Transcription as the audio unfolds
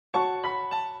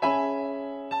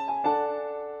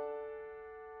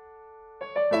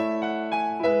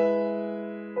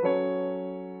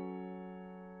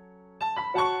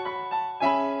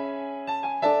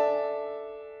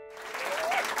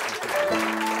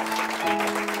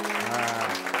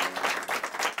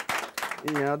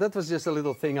Yeah, that was just a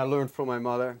little thing I learned from my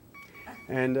mother.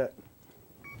 And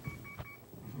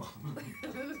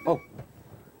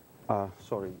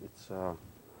sorry, it's Time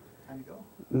to go?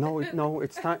 no,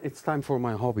 it's time for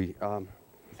my hobby.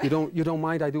 You don't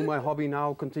mind I do my hobby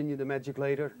now, continue the magic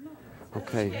later?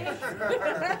 Okay.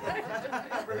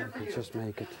 Just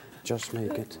make it.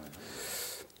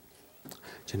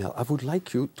 Janelle, I would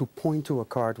like you to point to a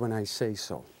card when I say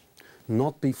so.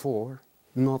 Not before,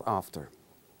 not after.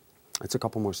 It's a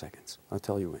couple more seconds. I'll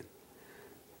tell you when.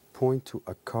 Point to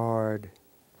a card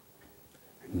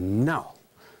now.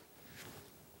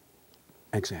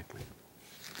 Exactly.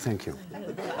 Thank you.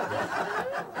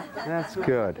 That's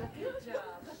good.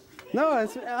 No,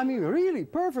 I mean, really,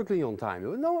 perfectly on time.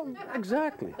 No,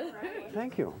 exactly.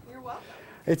 Thank you. You're welcome.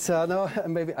 It's, no,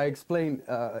 maybe I explain,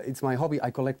 it's my hobby.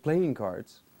 I collect playing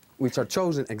cards, which are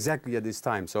chosen exactly at this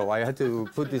time, so I had to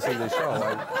put this in the show.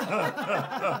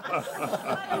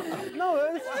 No,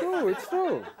 it's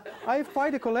true. I have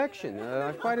quite a collection.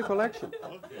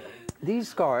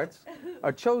 These cards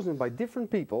are chosen by different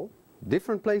people,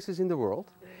 different places in the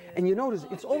world, and you notice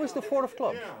it's always the 4 of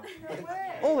clubs.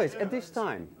 Always at this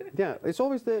time. Yeah, it's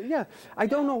always I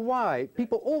don't know why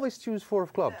people always choose 4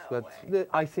 of clubs, but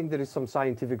I think there is some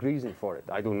scientific reason for it.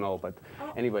 I don't know, but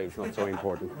anyway, it's not so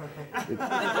important.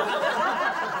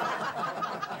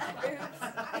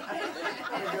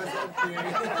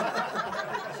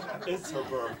 It's her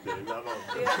birthday, not on.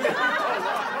 Is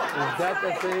that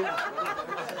the thing?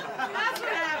 That's what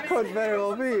happened. Could very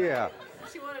well be, yeah.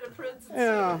 She wanted a prince and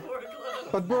Yeah. 4 of clubs.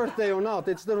 But birthday or not,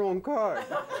 it's the wrong card.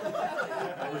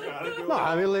 No,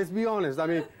 I mean, let's be honest. I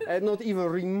mean, not even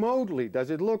remotely does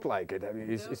it look like it. I mean,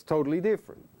 it's totally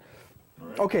different.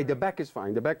 Okay, the back is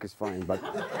fine. The back is fine, but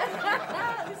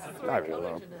I don't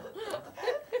know.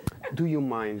 Do you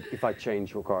mind if I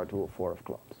change your card to a 4 of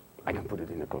clubs? I can put it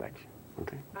in the collection.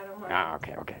 Okay. I don't mind. Ah,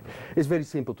 okay. It's very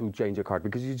simple to change a card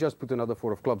because you just put another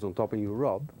 4 of clubs on top and you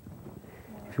rub.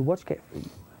 If you watch carefully,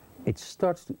 it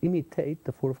starts to imitate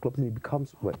the 4 of clubs and it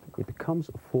becomes what? It becomes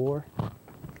a 4.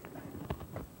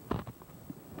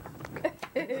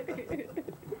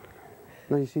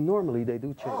 Now you see, normally they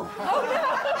do change. Oh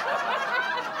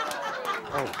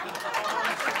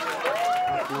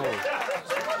no.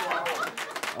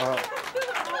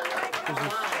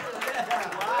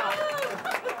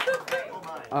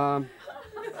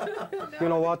 You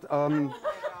know what?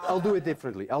 I'll do it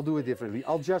differently.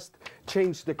 I'll just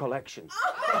change the collection.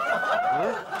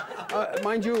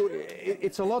 Mind you,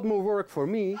 it's a lot more work for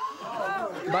me.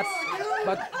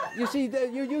 But you see,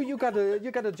 you got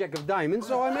a jack of diamonds,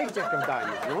 so I make jack of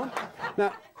diamonds. You know?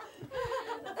 Now,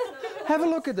 have a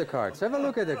look at the cards.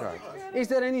 Is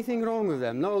there anything wrong with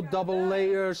them? No double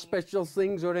layers, special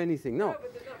things, or anything? No.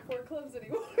 But they're not 4 clubs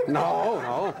anymore.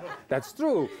 No, that's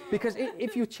true. Because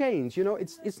if you change, you know,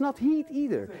 it's not heat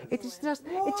either. It just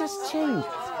changed.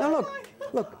 Now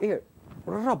look here.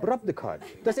 Rub the card.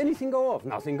 Does anything go off?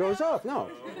 Nothing goes off. No.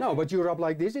 But you rub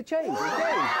like this, it changed.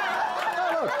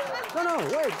 No,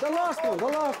 wait. The last one.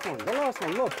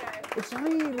 Look, it's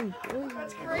really.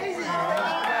 That's crazy.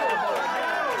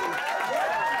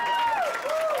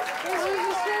 This is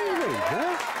amazing,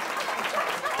 huh?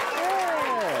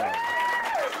 Yeah.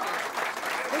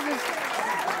 This is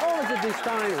always at this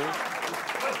time.